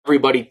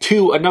everybody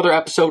to another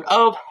episode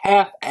of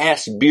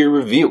Half-Ass Beer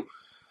Review,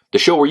 the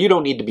show where you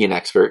don't need to be an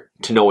expert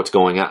to know what's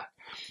going on.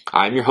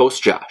 I'm your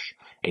host, Josh,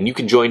 and you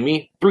can join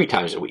me 3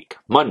 times a week,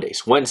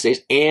 Mondays,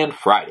 Wednesdays, and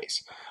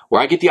Fridays, where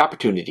I get the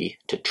opportunity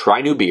to try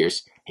new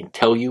beers and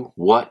tell you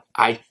what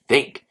I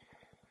think.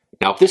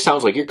 Now, if this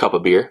sounds like your cup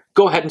of beer,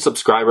 go ahead and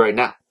subscribe right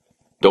now.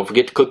 Don't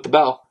forget to click the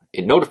bell.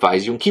 It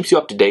notifies you and keeps you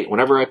up to date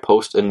whenever I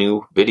post a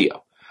new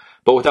video.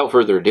 But without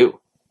further ado,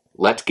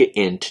 let's get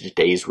into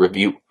today's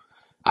review.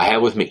 I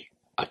have with me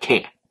a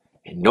can,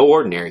 and no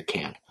ordinary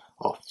can,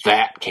 a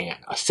fat can,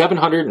 a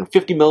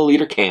 750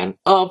 milliliter can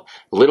of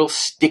Little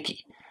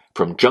Sticky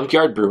from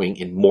Junkyard Brewing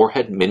in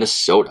Moorhead,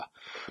 Minnesota.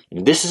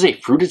 And this is a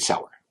fruited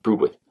sour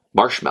brewed with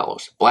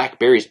marshmallows,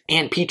 blackberries,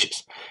 and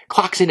peaches.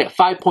 Clocks in at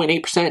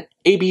 5.8%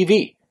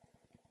 ABV.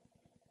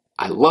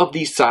 I love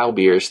these style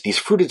beers, these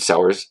fruited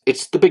sours.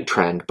 It's the big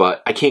trend,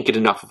 but I can't get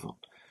enough of them.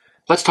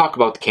 Let's talk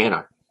about the can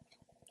art.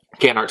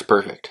 Can art's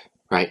perfect,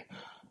 right?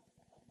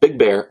 Big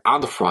bear on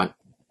the front.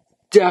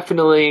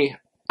 Definitely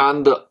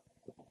on the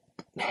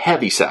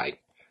heavy side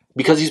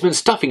because he's been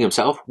stuffing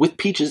himself with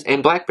peaches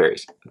and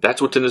blackberries.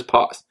 That's what's in his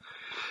paws.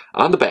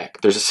 On the back,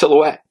 there's a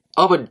silhouette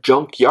of a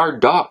junkyard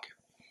dog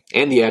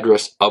and the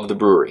address of the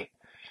brewery.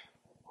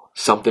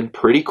 Something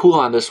pretty cool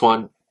on this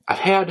one. I've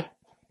had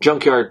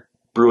Junkyard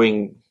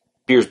Brewing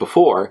beers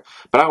before,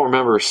 but I don't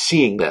remember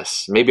seeing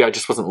this. Maybe I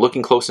just wasn't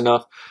looking close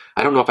enough.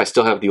 I don't know if I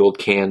still have the old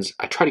cans.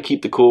 I try to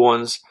keep the cool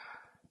ones.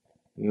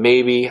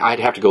 Maybe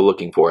I'd have to go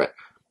looking for it.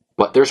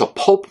 But there's a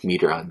pulp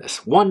meter on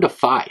this, 1 to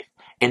 5.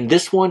 And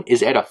this one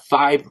is at a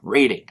 5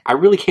 rating. I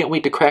really can't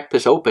wait to crack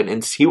this open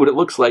and see what it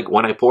looks like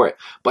when I pour it.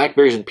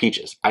 Blackberries and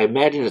peaches. I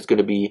imagine it's going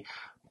to be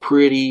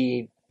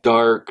pretty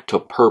dark to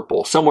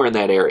purple, somewhere in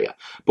that area.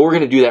 But we're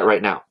going to do that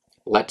right now.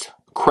 Let's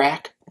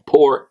crack,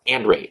 pour,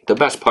 and rate. The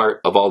best part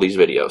of all these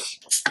videos.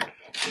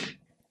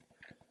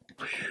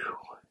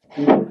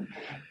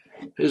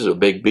 This is a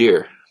big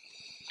beer.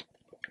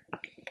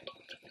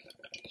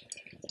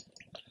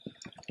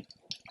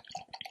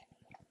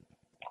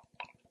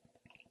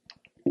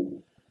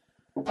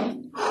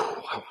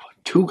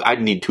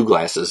 I'd need 2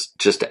 glasses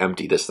just to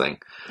empty this thing.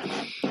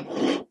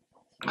 All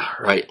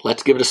right,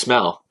 let's give it a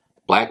smell.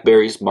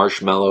 Blackberries,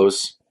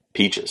 marshmallows,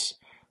 peaches.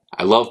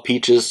 I love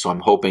peaches, so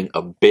I'm hoping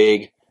a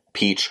big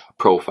peach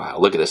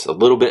profile. Look at this, a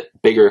little bit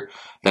bigger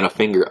than a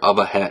finger of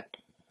a head.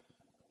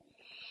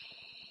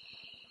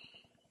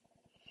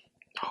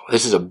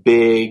 This is a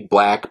big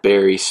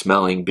blackberry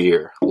smelling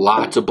beer.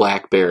 Lots of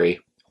blackberry,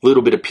 a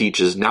little bit of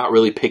peaches, not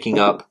really picking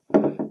up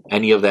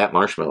any of that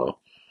marshmallow.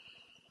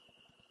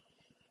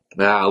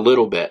 A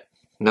little bit.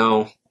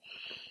 No.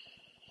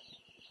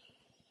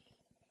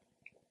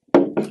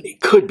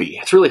 It could be.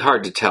 It's really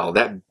hard to tell.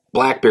 That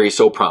blackberry is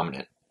so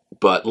prominent.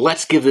 But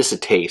let's give this a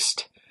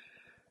taste.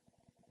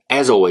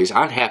 As always,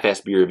 on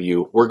Half-Ass Beer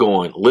Review, we're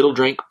going little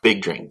drink,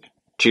 big drink.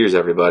 Cheers,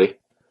 everybody.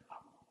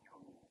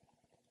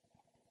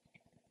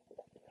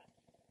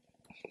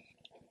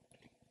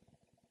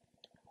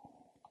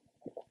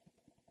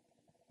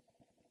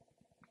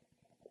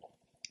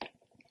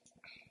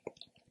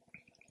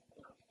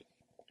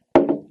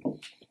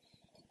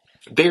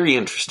 Very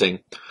interesting.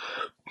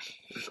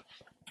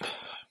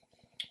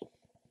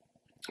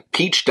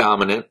 Peach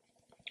dominant.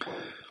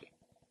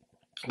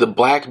 The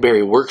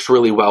blackberry works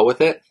really well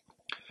with it.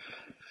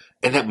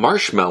 And that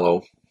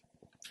marshmallow,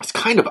 it's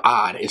kind of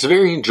odd. It's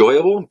very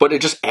enjoyable, but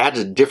it just adds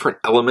a different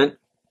element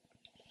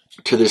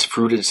to this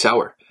fruited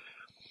sour.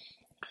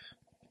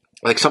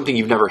 Like something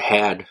you've never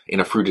had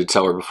in a fruited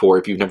sour before,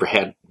 if you've never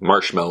had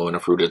marshmallow in a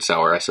fruited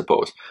sour, I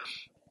suppose.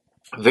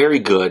 Very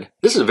good.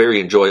 This is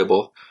very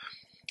enjoyable.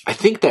 I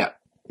think that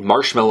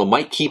marshmallow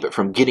might keep it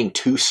from getting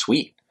too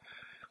sweet.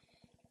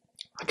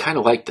 I kind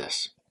of like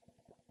this.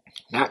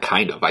 Not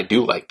kind of, I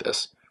do like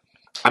this.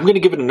 I'm going to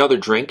give it another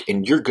drink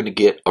and you're going to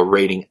get a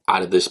rating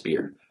out of this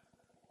beer.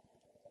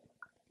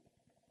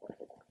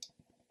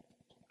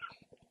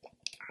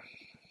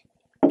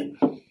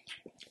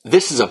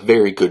 This is a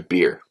very good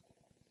beer.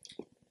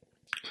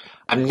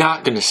 I'm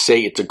not going to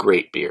say it's a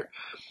great beer.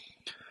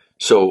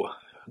 So,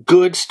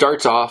 good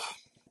starts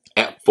off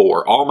at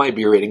 4. All my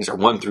beer ratings are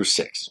 1 through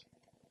 6.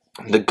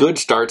 The good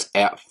starts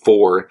at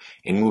 4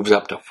 and moves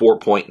up to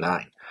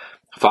 4.9.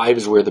 5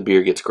 is where the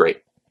beer gets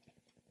great.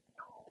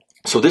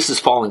 So this is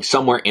falling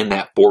somewhere in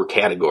that 4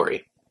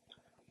 category.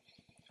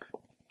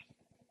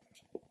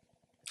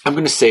 I'm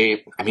going to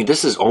say,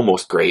 this is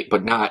almost great,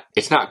 but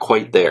it's not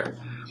quite there.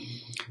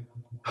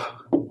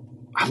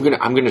 I'm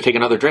going to take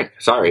another drink.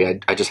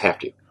 Sorry, I just have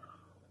to.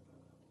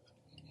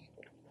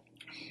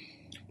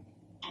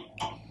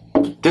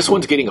 This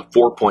one's getting a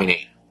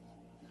 4.8.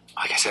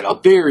 Like I said, a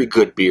very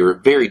good beer,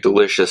 very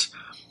delicious.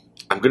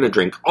 I'm going to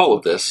drink all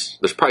of this.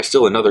 There's probably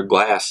still another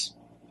glass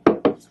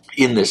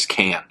in this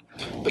can.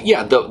 But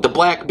yeah, the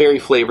blackberry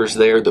flavor's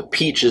there, the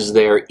peach is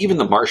there, even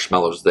the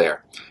marshmallow's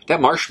there. That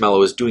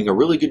marshmallow is doing a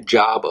really good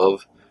job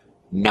of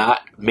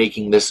not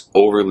making this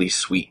overly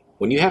sweet.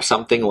 When you have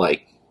something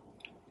like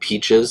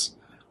peaches,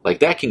 like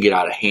that can get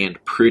out of hand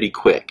pretty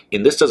quick.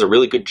 And this does a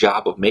really good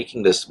job of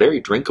making this very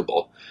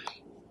drinkable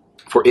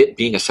for it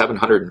being a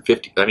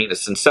 750,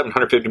 it's a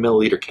 750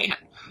 milliliter can.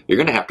 You're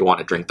going to have to want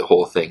to drink the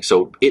whole thing.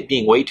 So it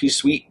being way too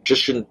sweet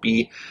just shouldn't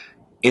be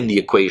in the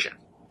equation.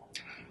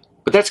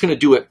 But that's going to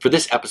do it for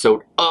this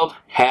episode of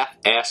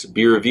Half-Ass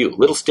Beer Review.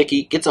 Little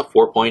Sticky gets a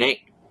 4.8.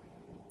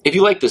 If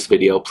you like this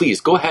video,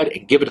 please go ahead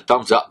and give it a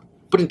thumbs up.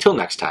 But until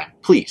next time,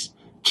 please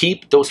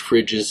keep those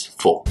fridges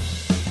full.